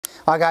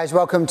Hi guys,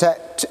 welcome to...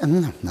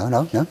 No.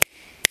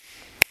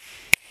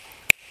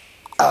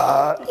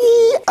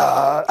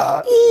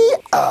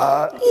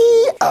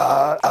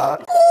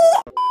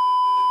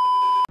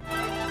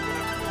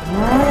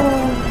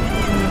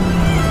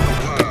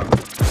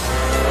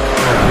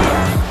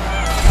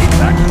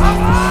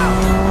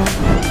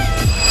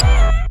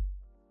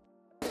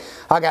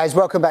 Hi guys,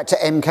 welcome back to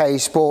MK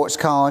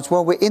Sportscars.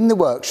 Well, we're in the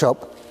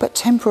workshop, but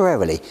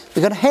temporarily.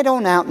 We're going to head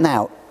on out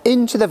now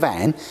into the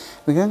van.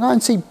 We're going to go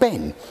and see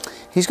Ben.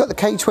 He's got the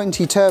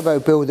K20 turbo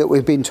build that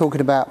we've been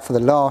talking about for the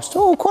last,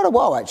 quite a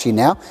while actually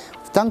now.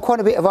 We've done quite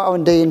a bit of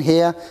R&D in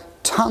here,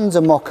 tons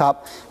of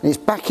mock-up, and it's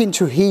back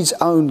into his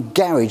own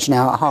garage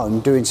now at home,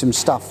 doing some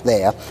stuff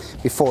there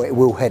before it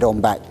will head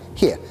on back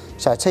here.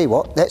 So I tell you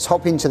what, let's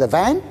hop into the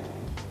van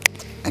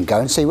and go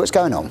and see what's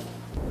going on.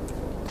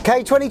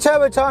 K20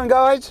 turbo time,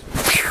 guys.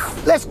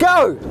 Let's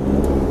go.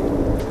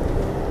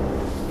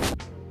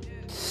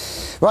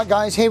 Right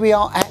guys, here we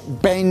are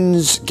at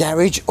Ben's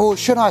garage, or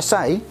should I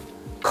say,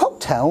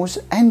 cocktails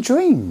and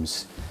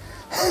dreams.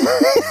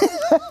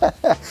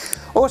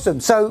 Awesome.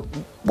 So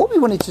what we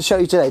wanted to show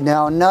you today,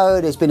 now I know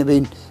there's been a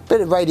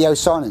bit of radio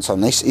silence on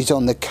this, is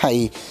on the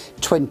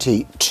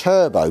K20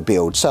 turbo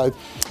build. So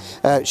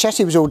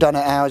chassis was all done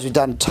at ours. We've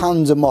done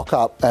tons of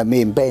mock-up,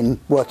 me and Ben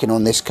working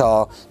on this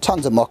car,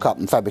 tons of mock-up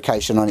and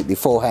fabrication on it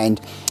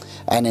beforehand,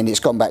 and then it's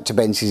gone back to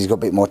Ben because he's got a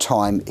bit more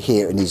time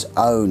here in his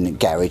own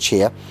garage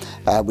here,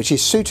 which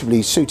is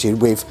suitably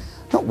suited with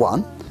not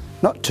one,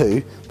 not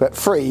two, but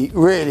three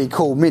really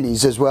cool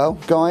minis as well.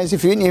 Guys,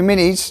 if you're into your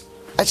minis,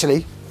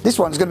 actually this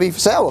one's going to be for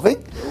sale, I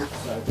think.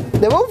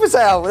 They're all for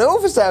sale, they're all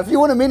for sale. If you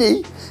want a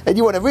mini and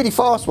you want a really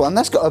fast one,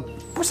 that's got a,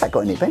 what's that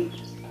got in it, Ben?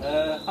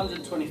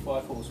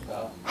 125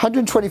 horsepower.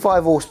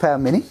 125 horsepower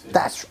mini,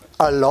 that's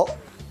a lot.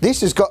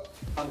 This has got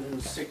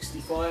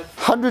 165.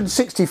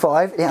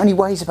 165, it only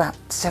weighs about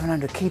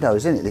 700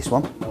 kilos, isn't it, this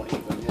one? Not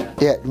even, yeah.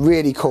 Yeah,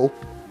 really cool.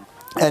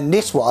 And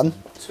this one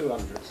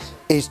 200.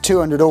 is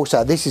 200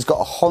 also. This has got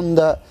a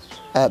Honda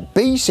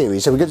B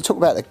series, so we're going to talk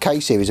about the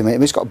K series in a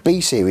minute. It's got a B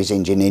series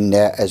engine in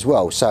there as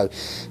well, so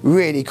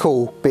really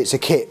cool bits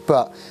of kit.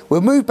 But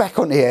we'll move back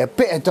on here, a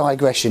bit of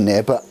digression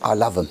there, but I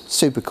love them,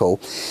 super cool.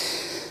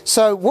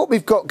 So what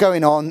we've got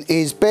going on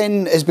is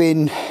Ben has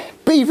been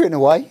beavering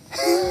away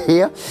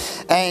here,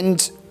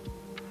 and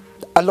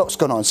a lot's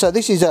gone on. So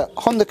this is a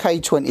Honda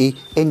K20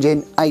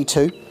 engine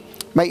A2,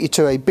 mated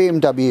to a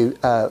BMW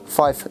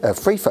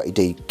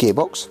 330D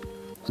gearbox,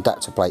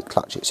 adapter plate,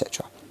 clutch,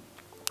 etc.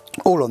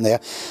 All on there.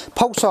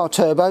 Pulsar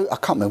turbo, I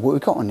can't remember what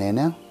we've got on there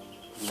now.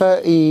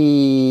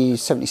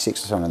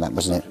 3076 or something like that,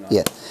 wasn't it?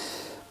 Yeah.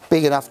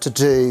 Big enough to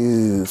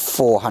do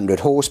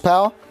 400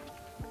 horsepower.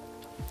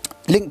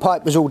 Link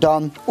pipe was all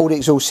done, all the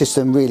exhaust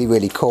system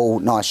really cool,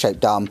 nice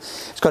shaped dome.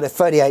 It's got a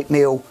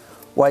 38mm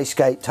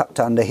wastegate tucked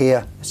under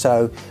here,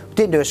 so we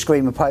didn't do a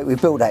screamer plate, we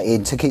built that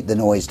in to keep the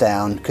noise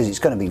down because it's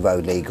going to be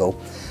road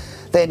legal.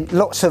 Then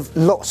lots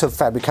of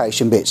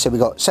fabrication bits, so we've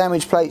got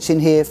sandwich plates in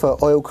here for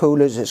oil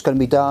coolers that's going to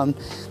be done.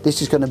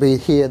 This is going to be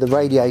here, the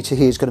radiator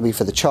here is going to be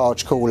for the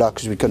charge cooler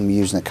because we're going to be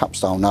using a cup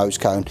style nose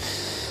cone.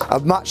 A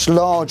much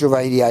larger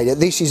radiator,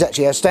 this is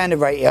actually a standard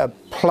radiator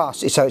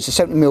plus, so it's a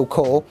 70mm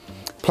core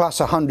plus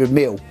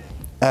 100mm,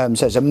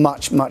 so it's a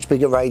much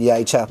bigger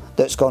radiator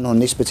that's gone on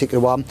this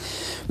particular one.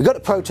 We've got the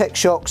Protect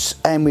shocks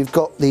and we've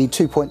got the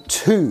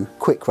 2.2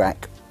 quick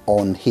rack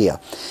on here.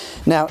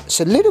 Now it's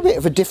a little bit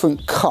of a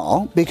different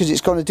car because it's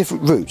gone a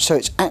different route, so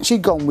it's actually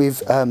gone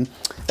with a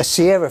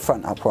Sierra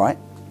front upright,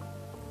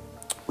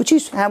 which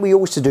is how we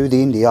used to do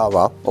the Indy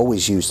RR,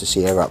 always use the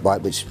Sierra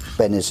upright, which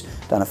Ben has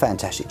done a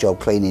fantastic job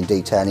cleaning,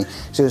 detailing.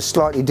 So it's a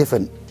slightly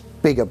different,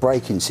 bigger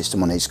braking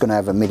system on it. It's going to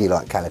have a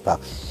MIDI-like caliper.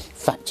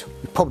 In fact,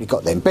 we've probably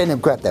got them. Ben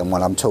have grabbed them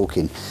while I'm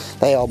talking.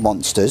 They are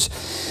monsters.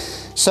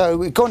 So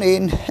we've gone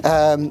in,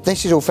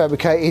 this is all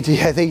fabricated.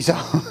 Yeah, these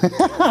are,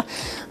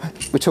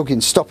 we're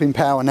talking stopping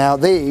power now.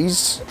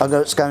 These are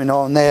what's going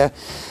on there.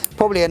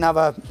 Probably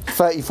another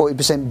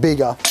 30–40%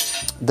 bigger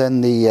than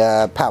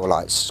the power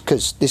lights,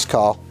 because this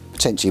car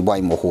potentially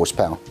way more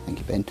horsepower. Thank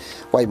you, Ben.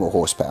 Way more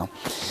horsepower.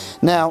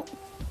 Now,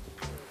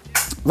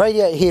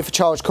 radiator here for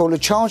charge cooler.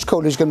 Charge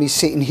cooler is going to be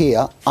sitting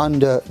here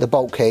under the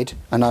bulkhead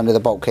and under the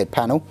bulkhead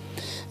panel,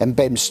 and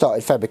Ben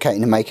started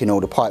fabricating and making all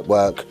the pipe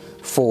work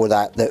for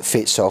that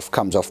fits off,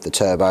 comes off the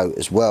turbo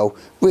as well.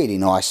 Really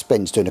nice.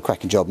 Ben's doing a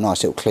cracking job.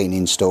 Nice little clean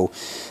install.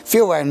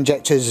 Fuel rail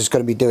injectors is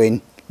going to be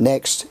doing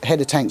next.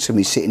 Header tank's going to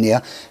be sitting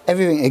here.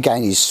 Everything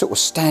again is sort of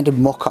standard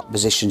mock-up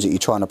positions that you're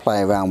trying to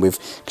play around with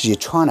because you're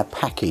trying to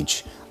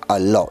package a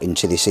lot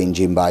into this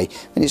engine bay,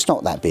 and it's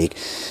not that big.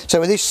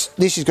 So this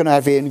is going to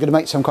have here, and we're going to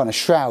make some kind of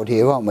shroud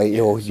here, aren't we?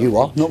 Or you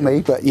are, not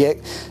me, but yeah,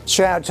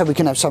 shroud, so we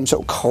can have some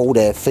sort of cold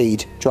air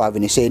feed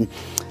driving this in.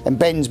 And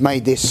Ben's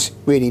made this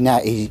really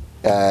natty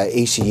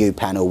ECU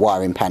panel,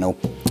 wiring panel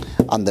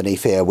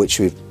underneath here, which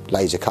we've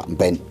laser cut and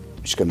bent,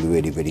 which is going to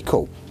be really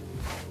cool.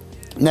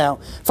 Now,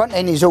 front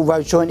end is all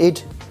rose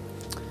jointed,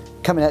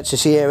 coming out to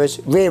Sierras.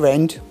 Rear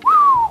end,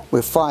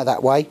 we'll fire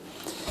that way,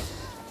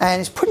 and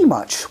it's pretty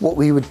much what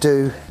we would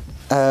do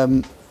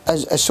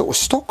as sort of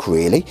stock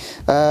really,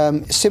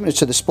 similar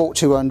to the Sport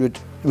 200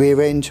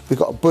 rear end. We've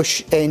got a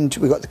bush end,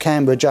 we've got the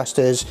camber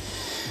adjusters.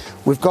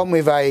 We've gone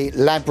with a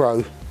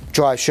Labro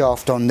drive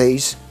shaft on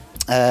these,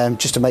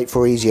 just to make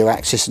for easier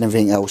access and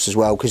everything else as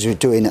well, because we're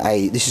doing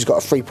this has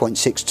got a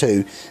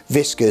 3.62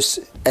 viscous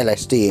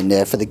LSD in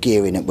there for the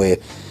gearing that we're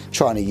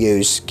trying to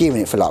use,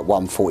 gearing it for like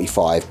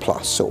 145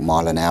 plus sort of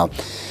mile an hour.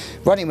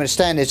 Running with a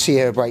standard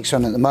Sierra brakes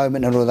on at the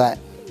moment and all that,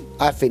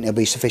 I think they'll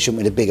be sufficient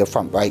with the bigger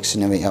front brakes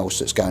and everything else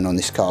that's going on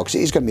this car, because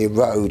it is going to be a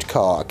road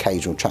car,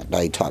 occasional track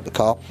day type of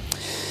car.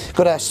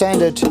 Got our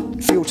standard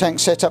fuel tank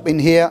setup in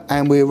here,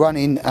 and we're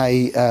running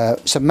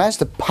some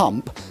Mazda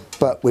pump,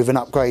 but with an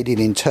upgraded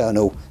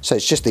internal, so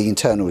it's just the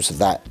internals of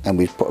that, and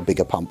we've put a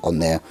bigger pump on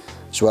there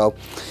as well.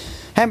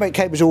 Handbrake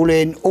cables all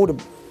in, all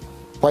the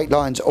brake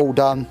lines all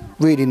done,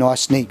 really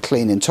nice, neat,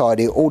 clean and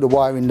tidy. All the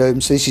wiring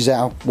looms, this is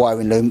our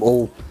wiring loom,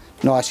 all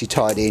nicely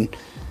tied in,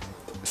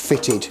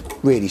 fitted,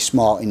 really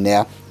smart in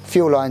there.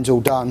 Fuel lines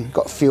all done,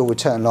 got a fuel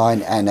return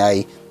line and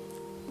a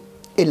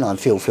inline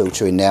fuel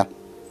filter in there,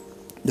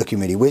 looking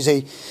really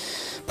whizzy.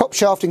 Prop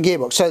shaft and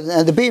gearbox. So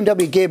the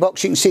BMW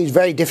gearbox, you can see, is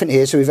very different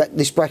here. So we've had,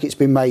 this bracket's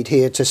been made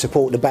here to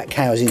support the back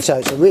housing, so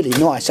it's a really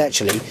nice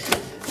actually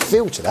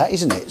feel to that,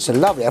 isn't it? So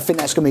lovely. I think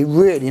that's going to be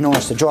really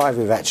nice to drive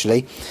with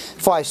actually.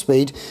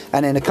 5-speed,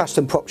 and then a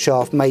custom prop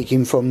shaft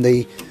making from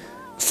the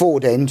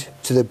Ford end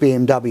to the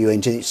BMW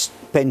engine.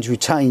 Ben's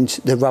retained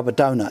the rubber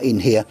donut in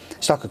here.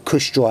 It's like a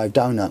Cush Drive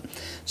donut,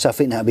 so I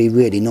think that'll be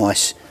really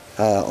nice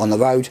on the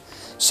road.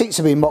 Seats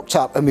have been mocked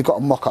up, and we've got a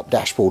mock-up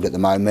dashboard at the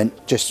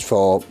moment, just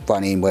for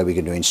running where we're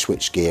going to do in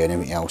switch gear and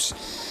everything else.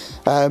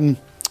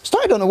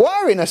 Started on the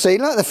wiring, I see.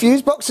 Look, the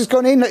fuse box has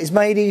gone in. Look, it's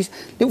made these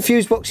little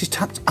fuse boxes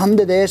tucked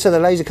under there, so the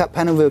laser cut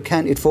panel we're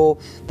accounted for,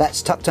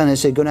 that's tucked under,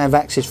 so you're going to have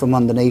access from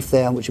underneath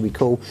there, which will be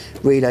cool.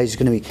 Relays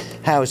are going to be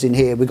housed in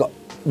here. We've got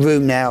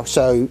room now,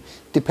 so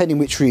depending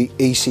which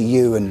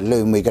ECU and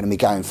loom we're going to be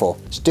going for,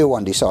 still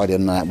undecided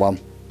on that one.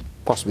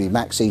 Possibly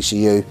max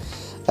ECU,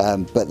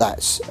 but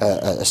that's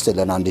still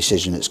an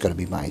undecision that's going to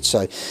be made.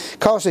 So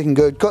car's looking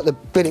good. Got the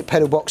billet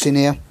pedal box in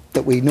here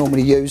that we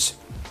normally use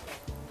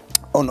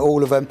on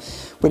all of them,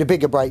 with the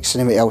bigger brakes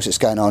and everything else that's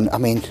going on. I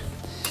mean,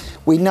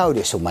 we know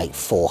this will make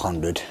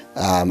 400.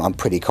 I'm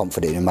pretty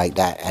confident to make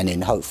that, and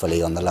then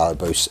hopefully on the lower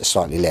boost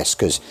slightly less,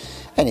 because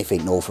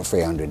anything north of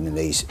 300 in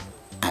these,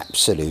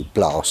 absolute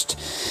blast.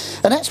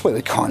 And that's where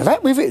we're kind of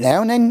at with it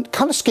now. And then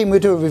colour scheme, we'll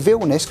do a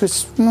reveal on this,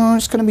 because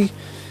it's going to be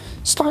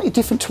slightly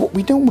different to what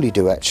we normally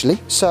do actually.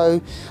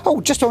 So,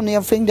 oh, just on the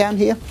other thing down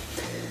here,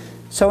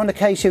 so on the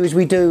K series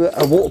we do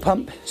a water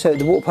pump, so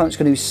the water pump's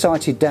going to be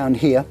sighted down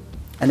here,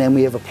 and then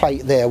we have a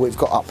plate there we've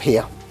got up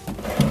here.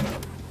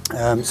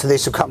 So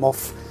this will come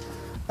off.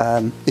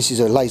 This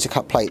is a laser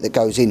cut plate that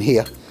goes in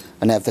here,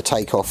 and have the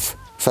takeoff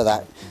for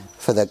that,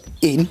 for the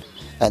in,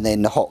 and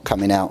then the hot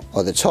coming out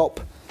of the top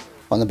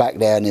on the back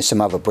there, and there's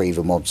some other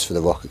breather mobs for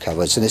the rocker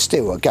covers. So there's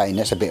still, again,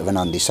 that's a bit of an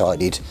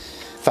undecided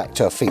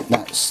factor. I think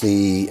that's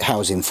the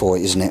housing for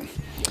it, isn't it?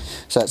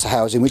 So that's a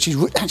housing, which is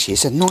actually,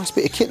 it's a nice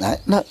bit of kit.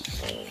 That look,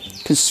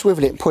 you can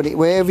swivel it and put it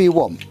wherever you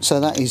want.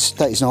 So that is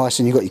nice,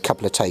 and you've got your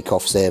couple of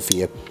takeoffs there for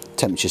your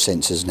temperature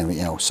sensors and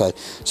everything else. So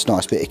it's a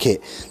nice bit of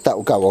kit that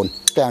will go on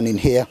down in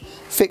here,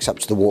 fix up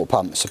to the water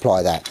pump,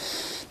 supply that.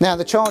 Now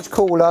the charge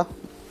cooler,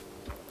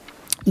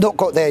 not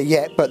got there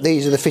yet, but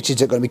these are the fittings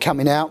that are going to be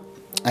coming out,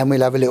 and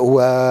we'll have a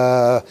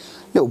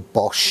little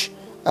Bosch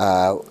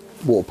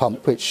water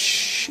pump,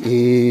 which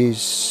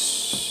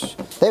is,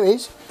 there it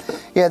is,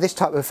 yeah, this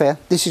type of affair.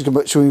 This is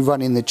going to be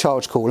running the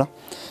charge cooler.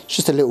 It's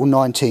just a little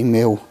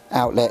 19mm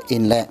outlet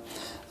inlet,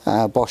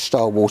 Bosch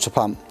style water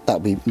pump. That'll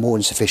be more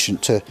than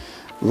sufficient to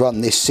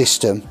run this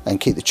system and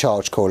keep the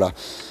charge cooler,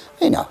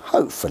 you know,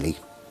 hopefully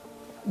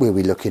we'll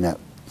be looking at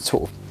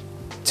sort of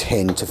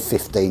 10 to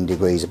 15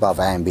 degrees above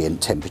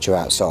ambient temperature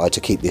outside to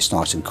keep this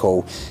nice and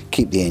cool,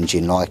 keep the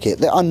engine like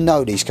it. I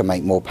know these can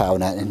make more power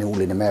than all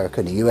in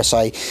America and the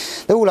USA.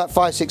 They're all like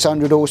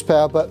 500-600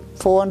 horsepower, but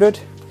 400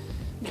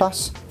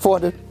 plus,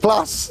 400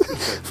 plus,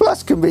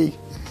 plus can be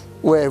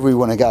wherever we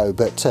want to go.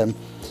 But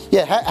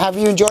yeah, have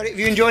you enjoyed it? Have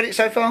you enjoyed it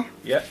so far?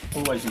 Yeah,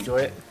 always enjoy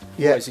it.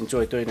 Yeah. Always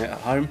enjoy doing it at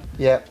home.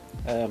 Yeah.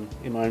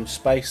 In my own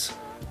space.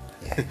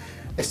 Yeah,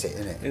 that's it,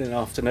 isn't it? In an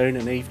afternoon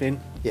and evening.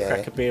 Yeah.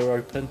 Crack a beer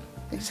open.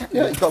 Exactly.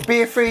 Yeah. He's got a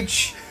beer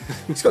fridge.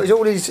 He's got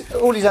all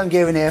his own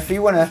gear in there. If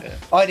you want an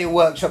ideal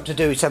workshop to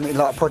do something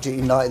like a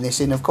project like this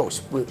in, of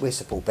course we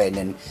support Ben,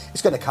 and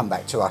it's going to come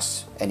back to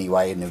us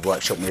anyway. In the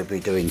workshop we'll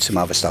be doing some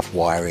other stuff,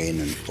 wiring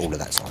and all of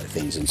that side of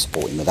things, and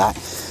supporting with that.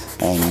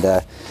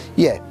 And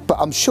yeah, but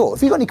I'm sure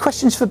if you've got any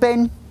questions for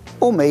Ben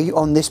or me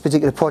on this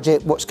particular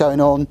project, what's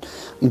going on,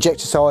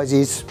 injector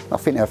sizes, I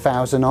think they're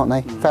 1,000, aren't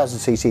they?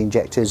 1,000cc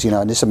injectors, you know,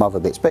 and there's some other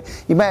bits. But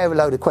you may have a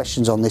load of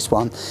questions on this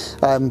one.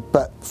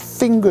 But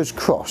fingers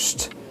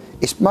crossed,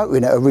 it's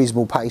motoring at a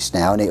reasonable pace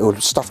now, and it'll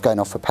stuff going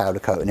off for powder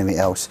coat and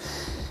everything else.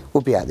 We'll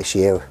be out this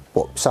year,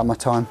 what,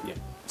 summertime? Yeah.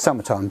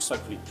 Summertime.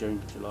 Hopefully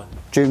June, July.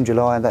 June,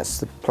 July,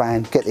 that's the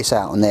plan. Get this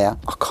out on there.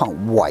 I can't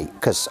wait,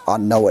 because I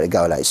know where to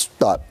go. Like, it's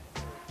like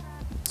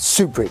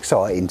super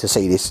exciting to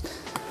see this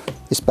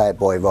this bad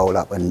boy roll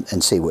up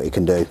and see what it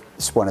can do.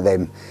 It's one of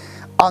them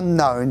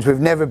unknowns. We've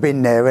never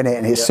been there, innit?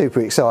 And it's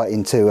super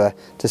exciting to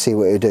see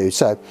what it'll do.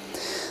 So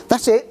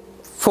that's it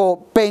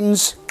for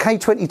Ben's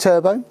K20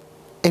 Turbo.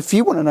 If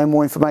you want to know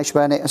more information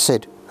about it, as I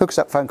said, hook us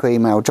up, phone call,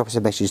 email, drop us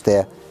a message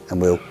there,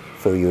 and we'll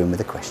fill you in with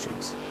the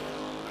questions.